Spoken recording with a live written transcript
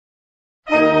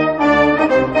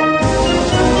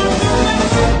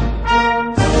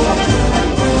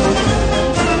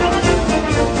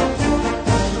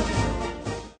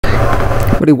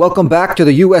Everybody, welcome back to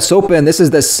the U.S. Open. This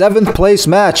is the 7th place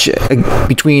match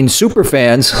between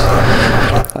Superfans,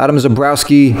 Adam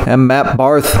Ziobrowski and Matt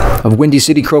Barth of Windy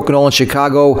City, Crokinole, and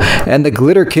Chicago, and the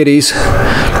Glitter Kitties,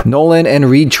 Nolan and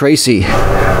Ried, Tracey.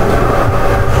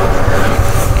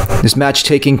 This match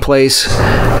taking place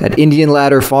at Indian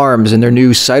Ladder Farms in their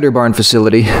new cider barn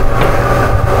facility.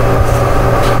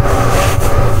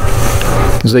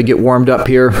 As they get warmed up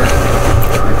here,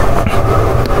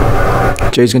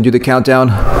 Jay's going to do the countdown.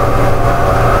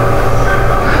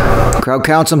 Crowd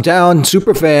counts them down.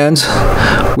 Superfans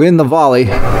win the volley.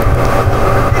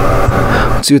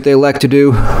 Let's see what they elect to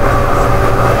do.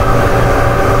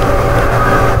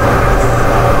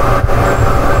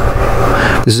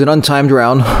 This is an untimed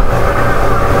round.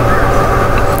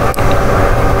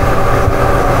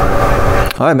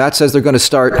 All right, Matt says they're going to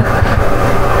start.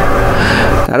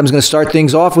 Adam's going to start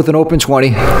things off with an open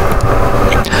 20.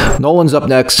 Nolan's up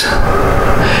next.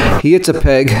 He hits a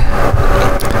peg.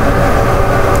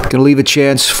 Going to leave a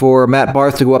chance for Matt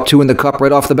Barth to go up 2 in the cup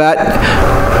right off the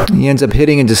bat. He ends up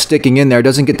hitting and just sticking in there.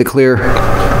 Doesn't get the clear.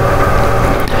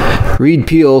 Ried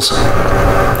peels.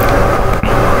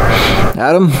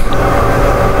 Adam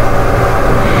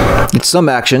gets some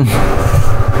action.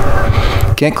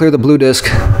 Can't clear the blue disc.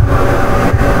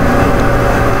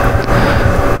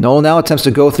 Nolan now attempts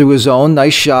to go through his zone.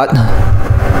 Nice shot.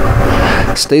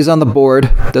 Stays on the board.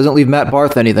 Doesn't leave Matt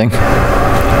Barth anything.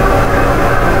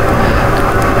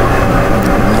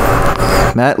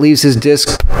 Matt leaves his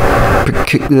disc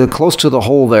close to the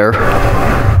hole there.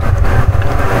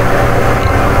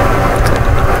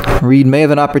 Ried may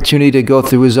have an opportunity to go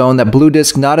through his zone. That blue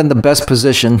disc not in the best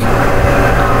position.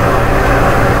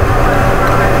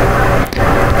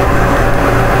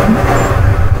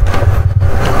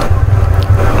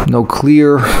 No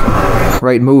clear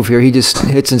right move here. He just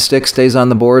hits and sticks, stays on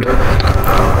the board.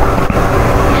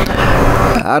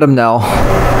 Adam now.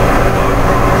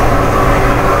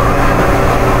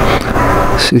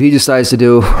 See what he decides to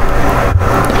do.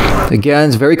 Again,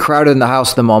 it's very crowded in the house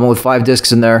at the moment with 5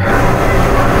 discs in there.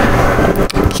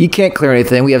 He can't clear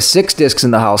anything. We have 6 discs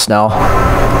in the house now.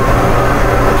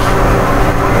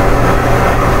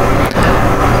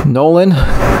 Nolan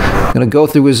gonna go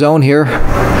through his zone here.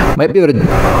 Might be able to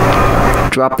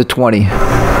drop the 20.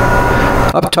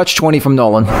 Up touch 20 from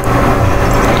Nolan.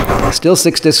 Still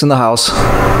 6 discs in the house.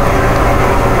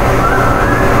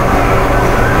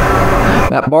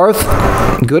 Matt Barth,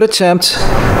 good attempt.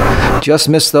 Just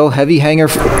missed though. Heavy hanger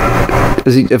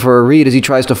for Ried as he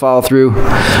tries to follow through.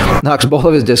 Knocks both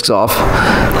of his discs off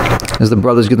as the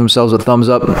brothers give themselves a thumbs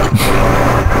up.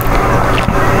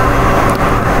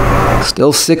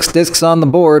 Still 6 discs on the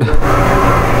board.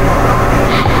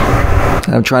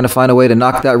 I'm trying to find a way to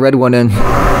knock that red one in.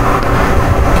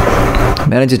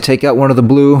 Managed to take out one of the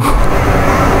blue.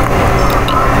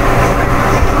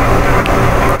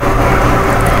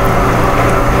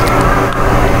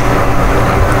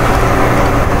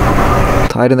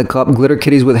 Tied in the cup. Glitter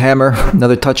Kitties with hammer.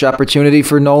 Another touch opportunity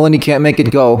for Nolan. He can't make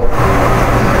it go.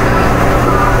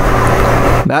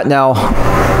 Matt now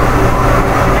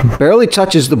barely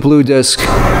touches the blue disc.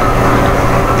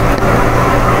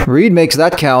 Ried makes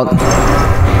that count.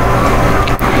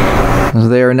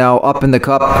 They are now up in the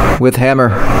cup with hammer.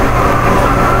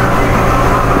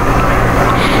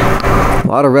 A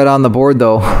lot of red on the board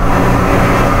though.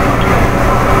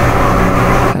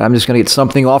 I'm just going to get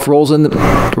something off, rolls into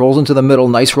the middle.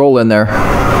 Nice roll in there.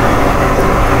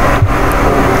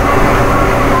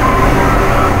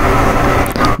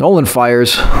 Nolan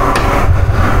fires.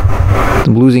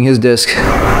 I'm losing his disc.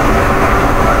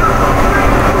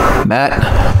 Matt,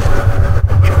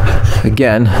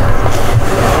 again,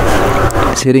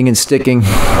 is hitting and sticking.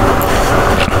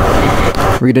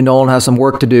 Ried and Nolan has some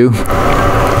work to do.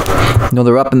 You know,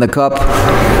 they're up in the cup.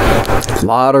 A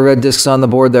lot of red discs on the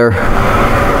board there.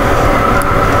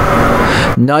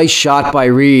 Nice shot by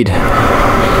Ried.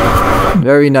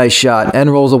 Very nice shot.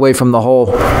 And rolls away from the hole.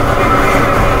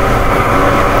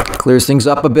 Clears things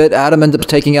up a bit. Adam ends up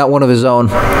taking out one of his own.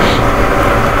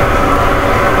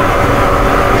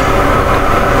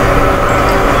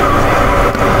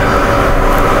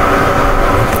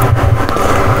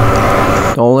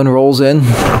 Nolan rolls in.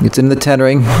 Gets in the 10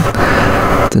 ring.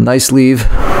 It's a nice leave.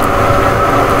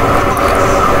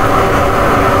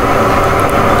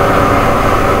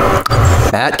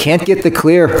 Matt can't get the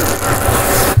clear.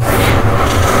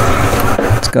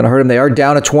 It's going to hurt him. They are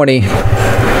down at 20.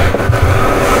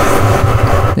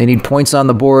 They need points on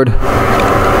the board.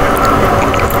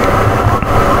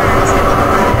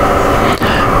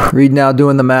 Ried now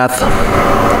doing the math.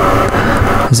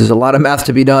 There's a lot of math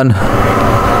to be done.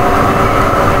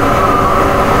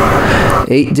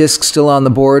 8 discs still on the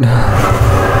board.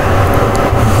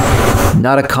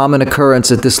 Not a common occurrence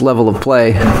at this level of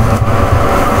play.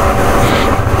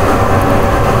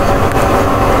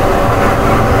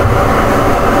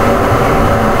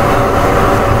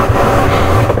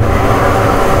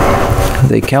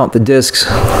 They count the discs.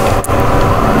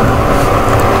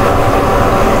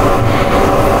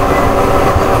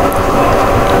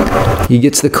 He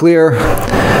gets the clear,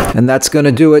 and that's going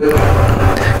to do it.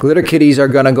 Glitter Kitties are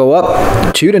going to go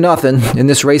up 2-0 in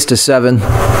this race to 7.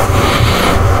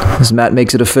 As Matt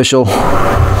makes it official.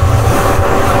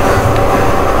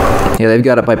 Yeah, they've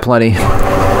got it by plenty.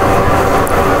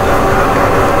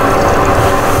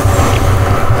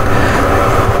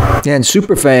 And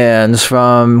Superfans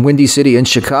from Windy City in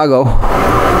Chicago.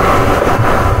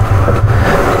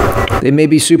 They may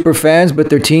be super fans, but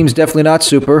their team's definitely not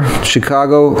super.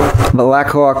 Chicago, the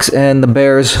Blackhawks, and the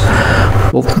Bears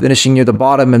both finishing near the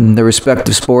bottom in their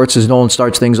respective sports as Nolan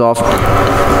starts things off.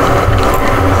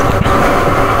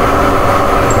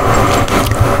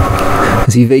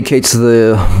 As he vacates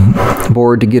the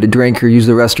board to get a drink or use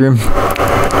the restroom.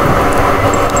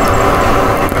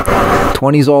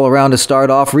 20s all around to start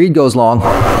off. Ried goes long.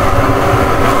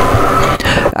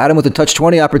 Adam with a touch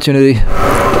 20 opportunity.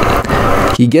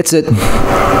 He gets it.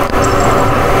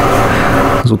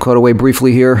 As we'll cut away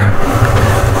briefly here.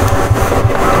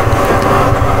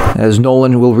 As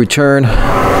Nolan will return.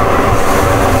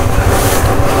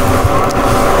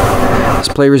 As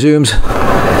play resumes.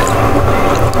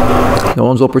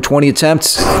 Nolan's over 20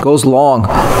 attempts. Goes long.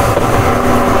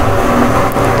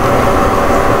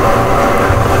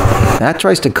 That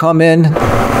tries to come in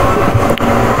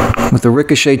with the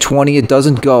ricochet 20. It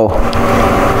doesn't go.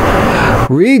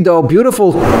 Ried, though,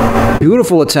 beautiful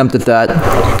attempt at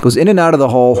that. Goes in and out of the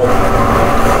hole.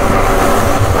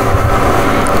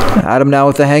 Adam now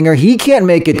with the hanger. He can't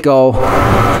make it go.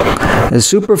 As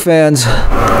Superfans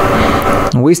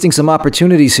wasting some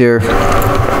opportunities here.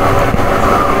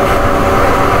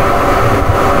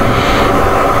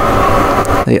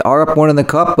 They are up 1 in the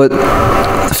cup, but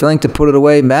failing to put it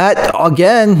away. Matt,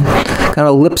 again, kind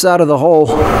of lips out of the hole.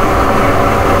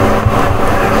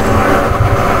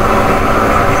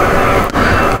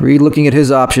 Ried looking at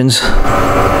his options.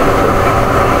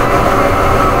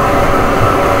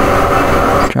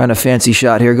 Trying a fancy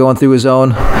shot here, going through his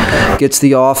own. Gets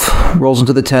the off, rolls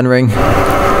into the 10 ring.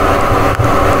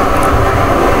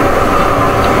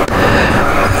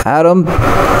 Adam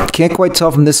can't quite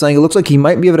tell from this angle. It looks like he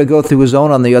might be able to go through his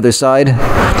own on the other side.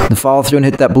 The follow through and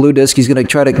hit that blue disc. He's going to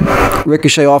try to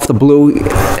ricochet off the blue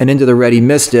and into the red. He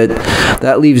missed it.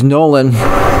 That leaves Nolan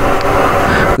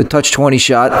the touch 20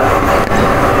 shot,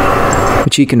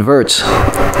 which he converts.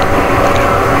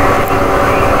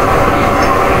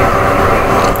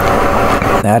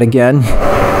 That again.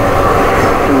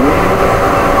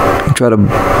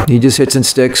 He just hits and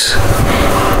sticks.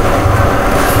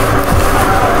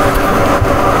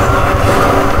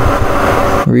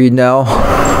 Ried now.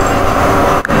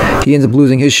 He ends up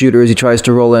losing his shooter as he tries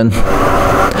to roll in.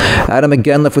 Adam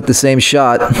again left with the same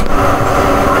shot.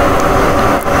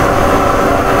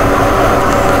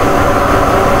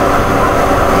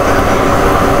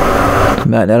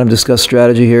 Matt and Adam discuss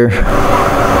strategy here.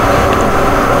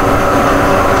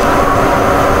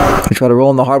 They try to roll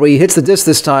in the hard way. He hits the disc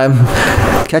this time.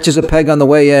 Catches a peg on the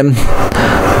way in.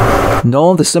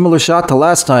 Nolan with a similar shot to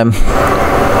last time.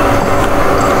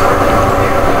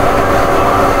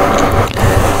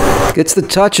 Gets the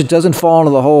touch. It doesn't fall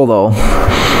into the hole, though.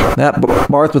 Matt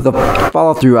Barth with a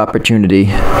follow-through opportunity.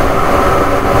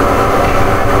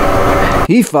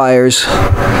 He fires,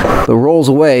 but rolls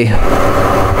away.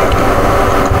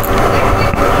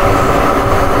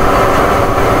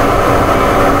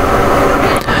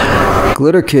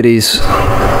 Glitter Kitties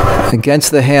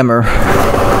against the hammer.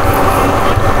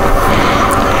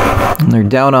 And they're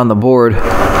down on the board.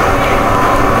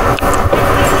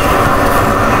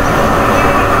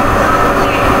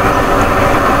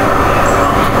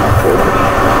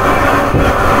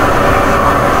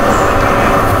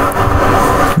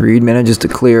 Ried manages to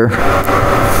clear.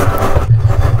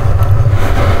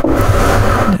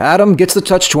 Adam gets the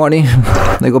touch 20.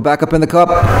 They go back up in the cup.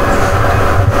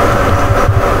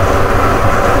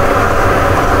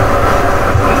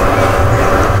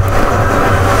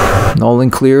 Nolan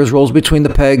clears, rolls between the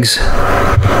pegs.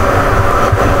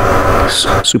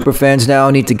 Superfans now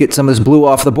need to get some of this blue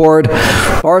off the board.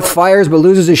 Barth fires but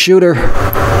loses his shooter.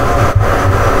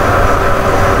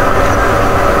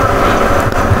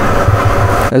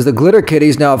 As the Glitter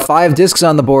Kitties now have 5 discs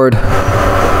on the board.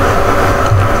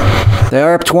 They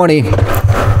are up 20.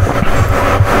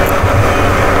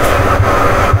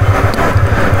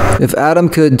 If Adam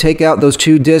could take out those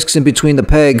 2 discs in between the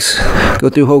pegs, go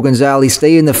through Hogan's Alley,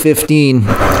 stay in the 15,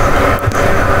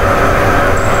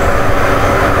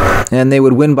 and they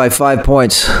would win by 5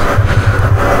 points.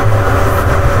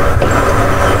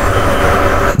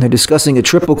 They're discussing a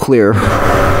triple clear.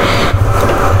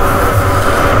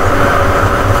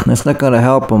 That's not going to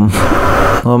help them.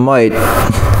 Well, it might.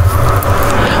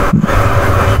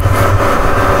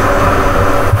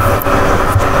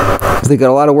 They got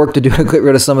a lot of work to do to get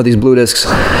rid of some of these blue discs.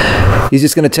 He's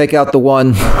just going to take out the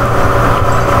 1.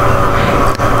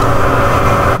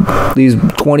 These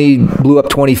 20 blew up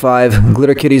 25.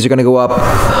 Glitter Kitties are going to go up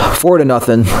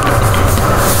 4-0.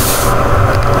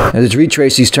 As it's Reed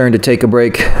Tracey's turn to take a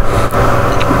break.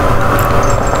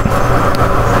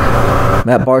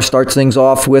 Matt Barth starts things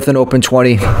off with an open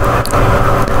 20.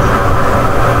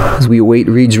 As we await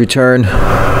Reed's return.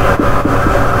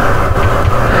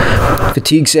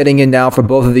 Fatigue setting in now for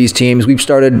both of these teams. We've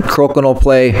started Crokinole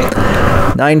play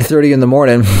 9:30 in the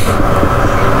morning.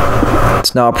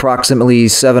 It's now approximately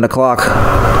 7 o'clock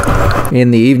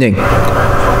in the evening.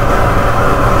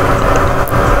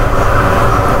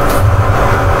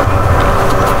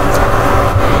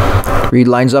 Reed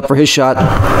lines up for his shot.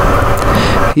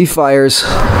 He fires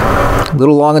a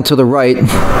little long and to the right.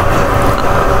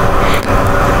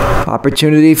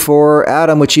 Opportunity for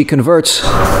Adam, which he converts.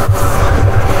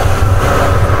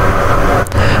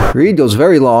 Reed goes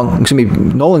very long. Excuse me,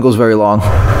 Nolan goes very long.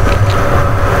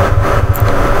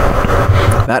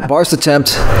 Matt Barth's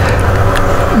attempt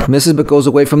misses but goes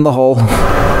away from the hole.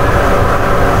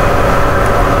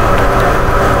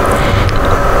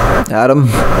 Adam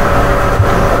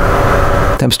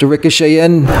attempts to ricochet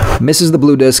in, misses the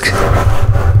blue disc.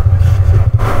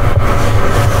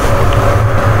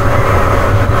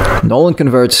 Nolan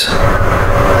converts.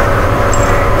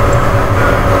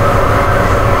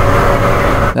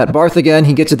 At Barth again,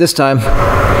 he gets it this time.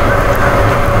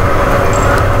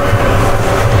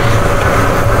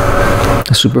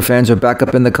 The Superfans are back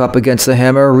up in the cup against the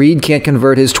hammer. Reed can't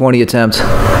convert his 20 attempt.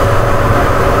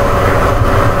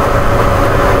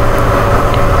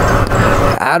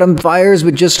 Adam fires,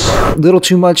 but just a little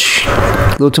too much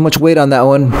weight on that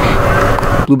one.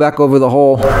 Blew back over the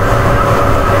hole.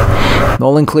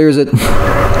 Nolan clears it.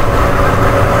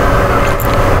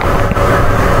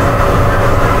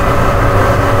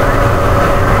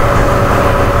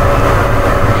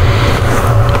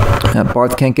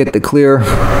 Barth can't get the clear.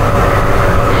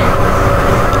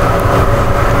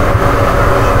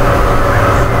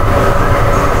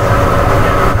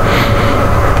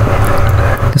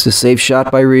 This is a safe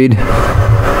shot by Ried.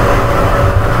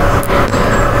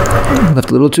 Left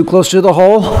a little too close to the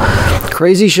hole.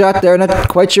 Crazy shot there. Not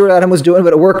quite sure what Adam was doing,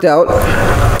 but it worked out.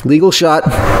 Legal shot.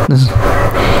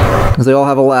 As they all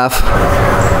have a laugh.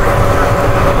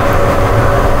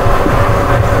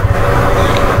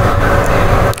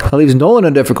 That leaves Nolan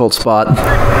in a difficult spot.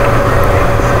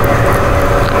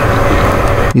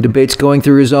 He debates going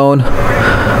through his own.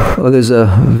 Oh, there's a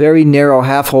very narrow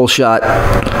half-hole shot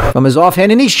from his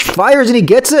offhand, and he fires and he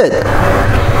gets it.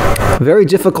 Very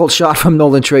difficult shot from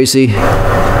Nolan Tracey.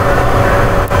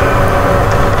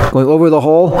 Going over the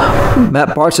hole.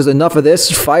 Matt Barth says enough of this.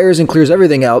 Fires and clears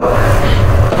everything out.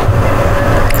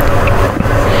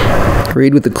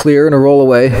 Ried with the clear and a roll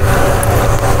away.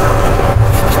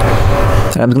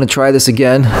 Adam's going to try this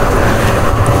again.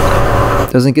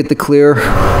 Doesn't get the clear.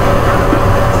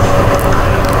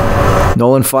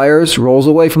 Nolan fires, rolls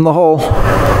away from the hole.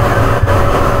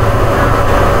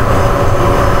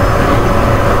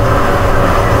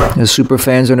 The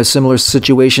Superfans are in a similar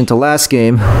situation to last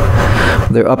game.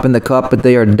 They're up in the cup, but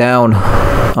they are down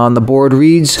on the board.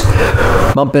 Reed's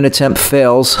bump-in attempt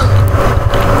fails.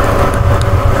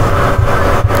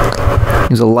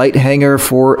 Here's a light hanger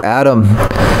for Adam.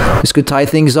 This could tie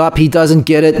things up. He doesn't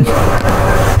get it.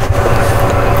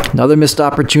 Another missed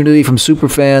opportunity from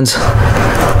Superfans.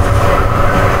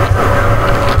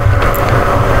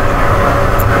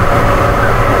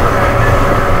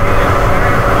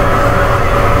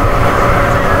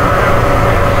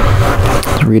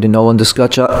 Ried and Nolan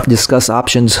discuss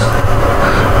options.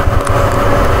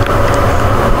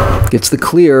 Gets the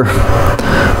clear,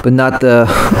 but not the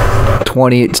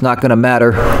 20. It's not going to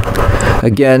matter.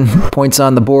 Again, points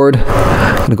on the board.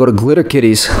 Going to go to Glitter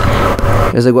Kitties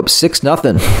as they go up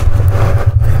 6-0.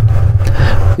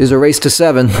 There's a race to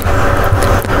 7.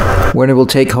 Winner will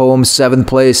take home 7th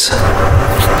place.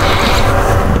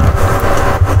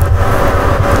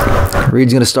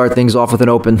 Reed's going to start things off with an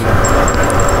open.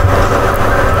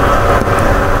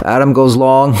 Adam goes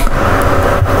long.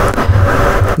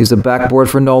 Leaves the backboard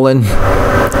for Nolan.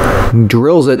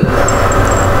 Drills it.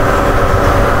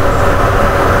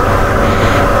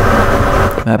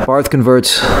 Matt Barth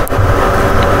converts.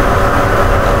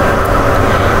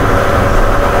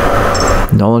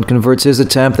 Nolan converts his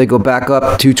attempt. They go back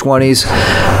up 220s.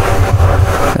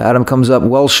 Adam comes up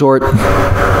well short.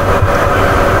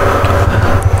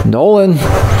 Nolan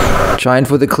trying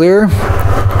for the clear.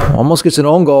 Almost gets an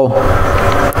own goal.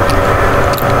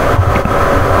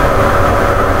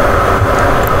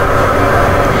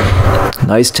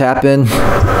 Nice tap in.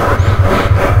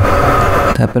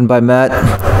 Tap in by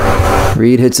Matt.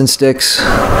 Ried hits and sticks.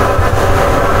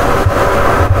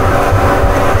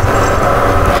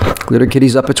 Glitter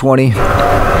Kitties up at 20.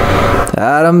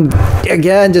 Adam,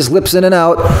 again, just lips in and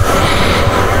out.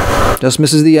 Just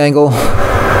misses the angle.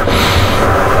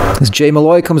 As Jay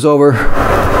Malloy comes over.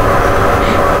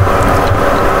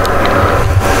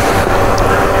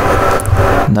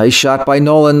 Nice shot by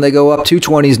Nolan. They go up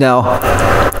 220s now.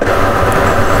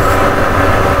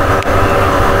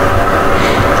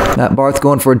 Matt Barth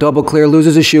going for a double clear,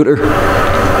 loses a shooter.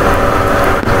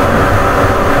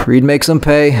 Ried makes him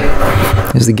pay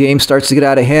as the game starts to get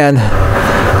out of hand.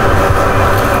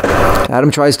 Adam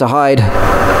tries to hide.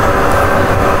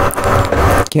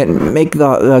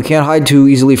 Can't hide too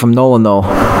easily from Nolan though.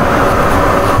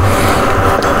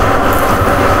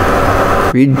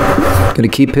 Ried gonna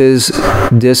keep his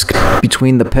disc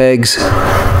between the pegs.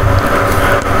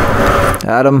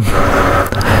 Adam,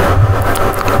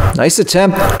 nice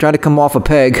attempt trying to come off a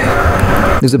peg.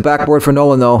 There's a backboard for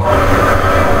Nolan though.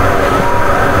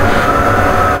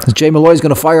 Jay Malloy's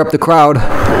gonna fire up the crowd.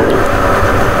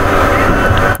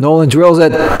 Nolan drills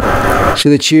it to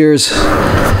the cheers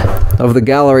of the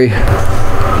gallery.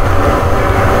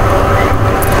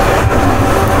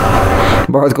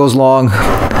 Barth goes long.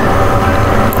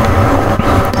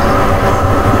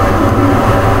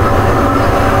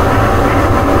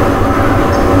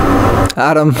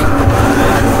 Adam,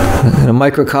 in a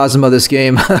microcosm of this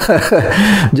game,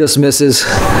 just misses.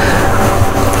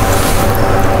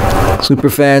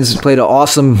 Superfans played an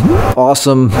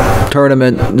awesome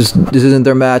tournament. This isn't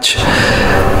their match.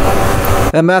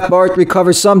 And Matt Barth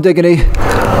recovers some dignity,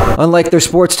 unlike their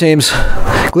sports teams.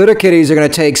 Glitter Kitties are going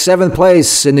to take 7th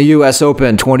place in the U.S.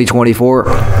 Open 2024.